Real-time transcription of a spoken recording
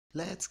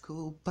Let's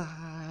go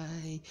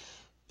buy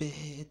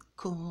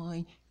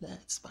Bitcoin.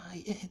 Let's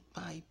buy it.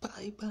 Buy.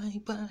 Everybody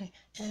buy.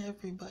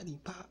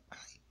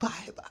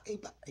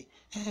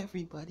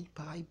 Everybody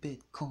buy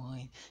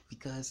Bitcoin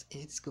because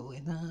it's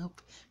going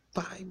up.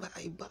 Buy,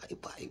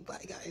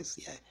 guys.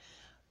 Yeah.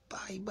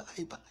 Buy.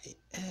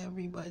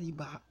 Everybody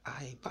buy.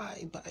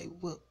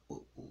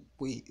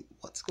 Wait,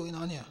 what's going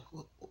on here?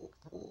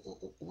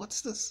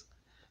 What's this?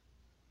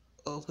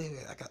 Oh wait,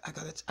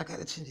 I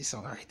gotta change this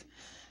song. All right.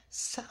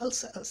 Sell.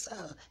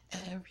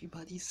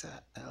 Everybody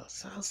sell.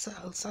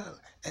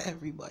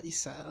 Everybody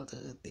sell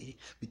today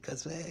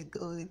because we're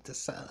going to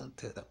sell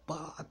to the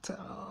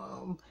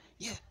bottom.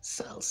 Yeah,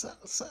 sell.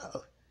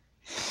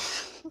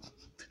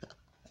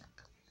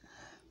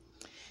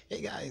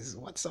 Hey guys,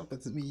 what's up?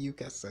 It's me,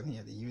 Yukasan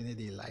here, the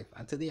Unity Life,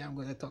 and today I'm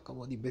going to talk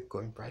about the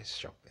Bitcoin price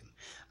shopping.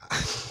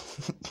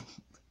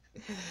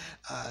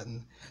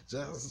 And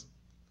just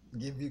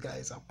give you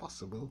guys a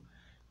possible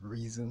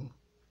reason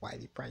why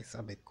the price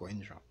of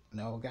Bitcoin dropped.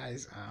 Now,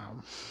 guys,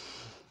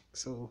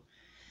 so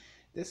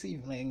this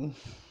evening,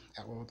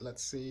 about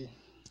let's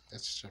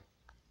check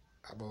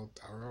about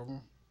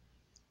around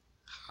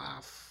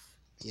half,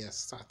 yeah,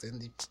 starting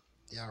the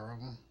yeah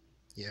around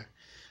yeah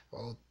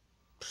about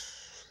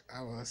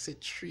I will say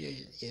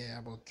three, yeah,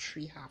 about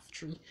three, half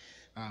three.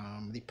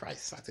 The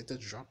price started to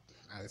drop.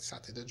 It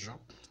started to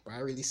drop, but I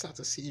really started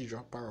to see the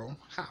drop around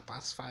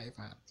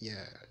 5:30.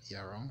 Yeah,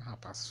 around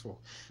 4:30.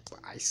 But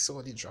I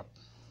saw the drop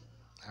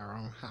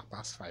around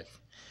 5:30,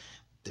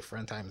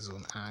 different time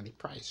zone, and the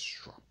price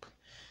drop.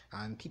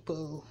 And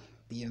people,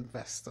 the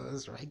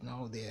investors right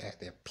now,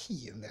 they're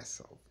peeing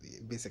themselves.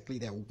 Basically,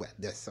 they're wet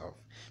themselves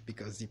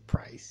because the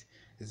price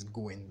is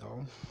going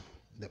down.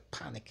 They're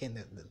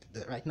panicking.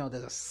 Right now,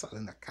 they're just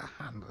selling. They can't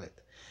handle it,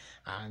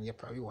 and you're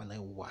probably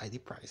wondering why the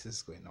price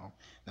is going down.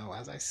 Now,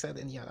 as I said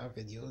in the other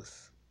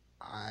videos,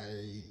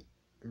 I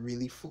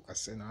really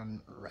focusing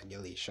on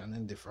regulation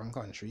in different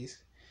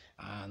countries,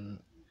 and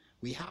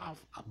we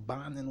have a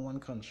ban in one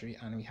country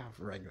and we have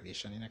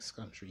regulation in the next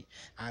country.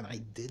 And I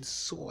did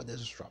saw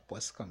this drop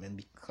was coming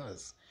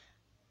because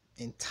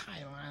in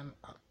Thailand,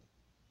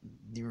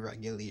 the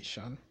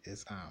regulation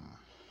is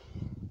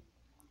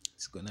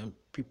it's gonna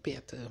prepare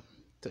to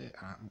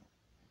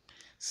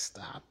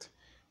start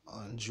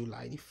on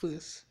July the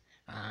 1st,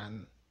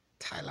 and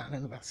Thailand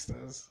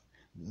investors,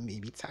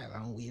 maybe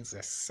Thailand ways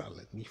to sell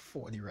it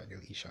before the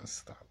regulations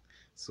start.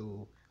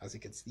 So as you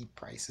can see,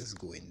 prices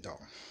going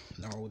down.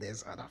 Now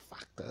there's other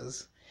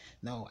factors.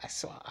 Now I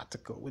saw an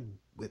article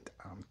with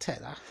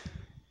Tether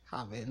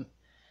having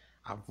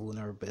a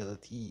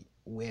vulnerability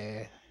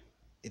where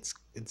it's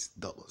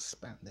double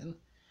spending.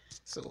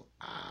 So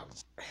I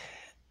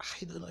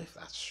don't know if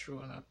that's true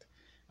or not.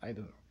 I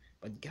don't know.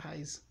 But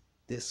guys,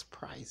 this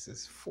price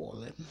is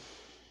falling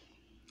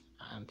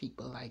and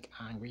people like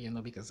angry,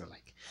 because they're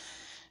like,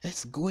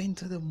 it's going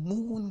to the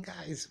moon,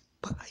 guys.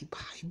 Buy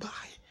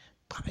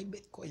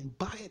Bitcoin,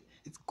 buy it.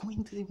 It's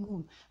going to the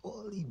moon.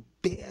 All the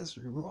bears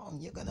wrong.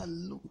 You're gonna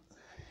lose.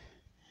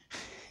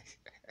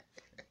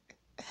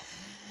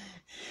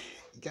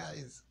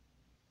 Guys,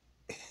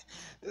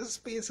 this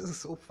space is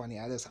so funny.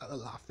 I just had a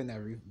laugh in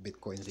every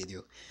Bitcoin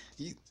video.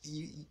 You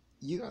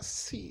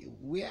see,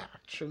 we're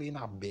actually in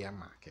a bear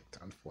market,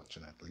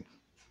 unfortunately.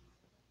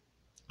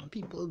 And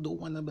people don't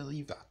want to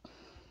believe that.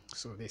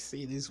 So they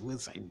say these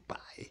words like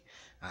buy,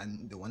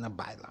 and they want to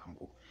buy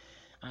Lambo.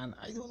 And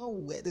I don't know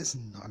where this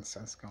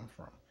nonsense come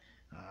from.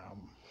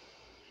 Um,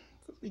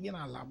 Again, a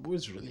Lambo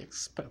is really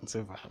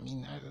expensive. I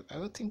mean, I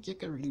don't think you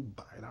can really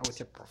buy that with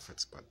your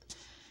profits, but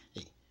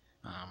hey,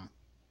 um,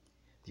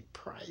 the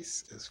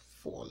price is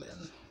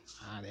falling,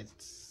 and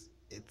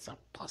it's a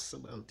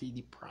possibility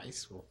the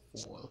price will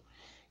fall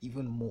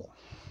even more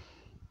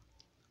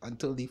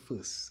until the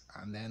first.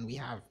 And then we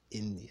have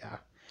India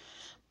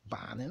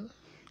banning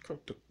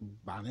crypto,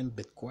 banning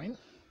Bitcoin.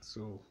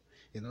 So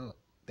they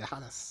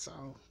had a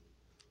sell,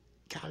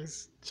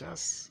 guys.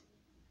 Just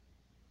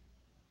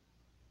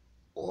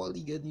all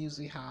the good news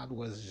we had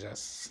was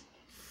just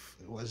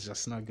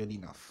not good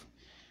enough.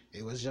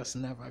 It was just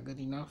never good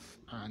enough,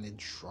 and it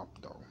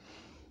dropped down.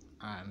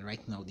 And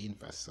right now, the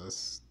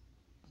investors,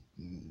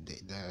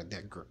 they're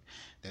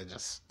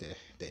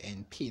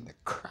in pain, they're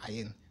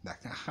crying, they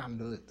can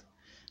handle it.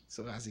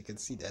 So as you can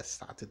see, they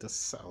started to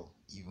sell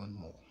even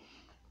more.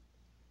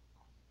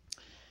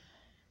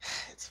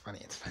 It's funny.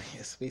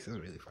 This space is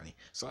really funny.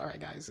 So alright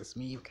guys, it's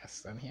me,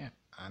 Castan here,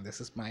 and this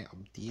is my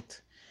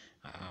update.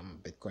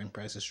 Bitcoin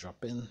price is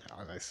dropping.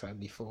 As I said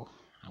before,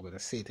 I'm gonna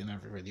say it in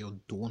every video,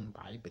 don't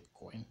buy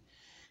Bitcoin.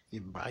 If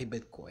you buy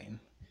Bitcoin,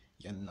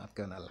 you're not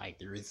gonna like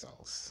the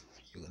results.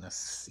 You're gonna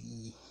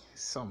see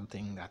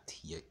something that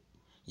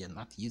you're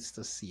not used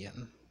to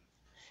seeing.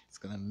 It's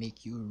gonna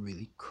make you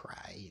really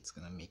cry. It's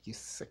gonna make you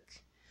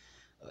sick.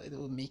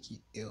 It'll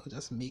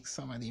just make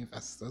some of the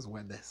investors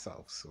wet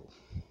themselves. So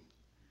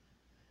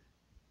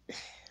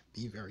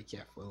be very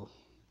careful.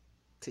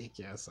 Take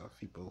care of yourself,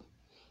 people.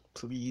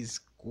 Please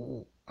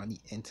go on the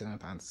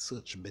internet and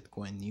search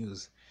Bitcoin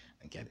news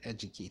and get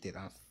educated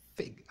and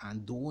fig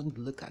and don't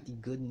look at the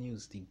good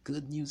news. The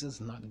good news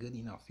is not good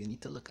enough. You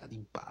need to look at the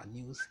bad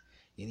news.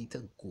 You need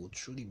to go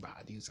through the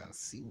bad news and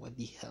see what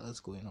the hell is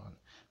going on,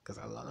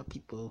 because a lot of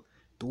people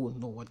don't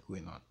know what's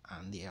going on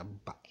and they are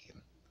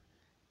buying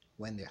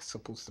when they're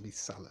supposed to be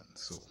selling.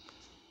 So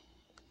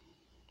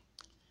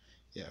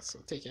yeah, so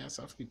take care of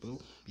yourself,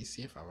 people. Be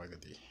safe. Have a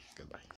good day. Goodbye.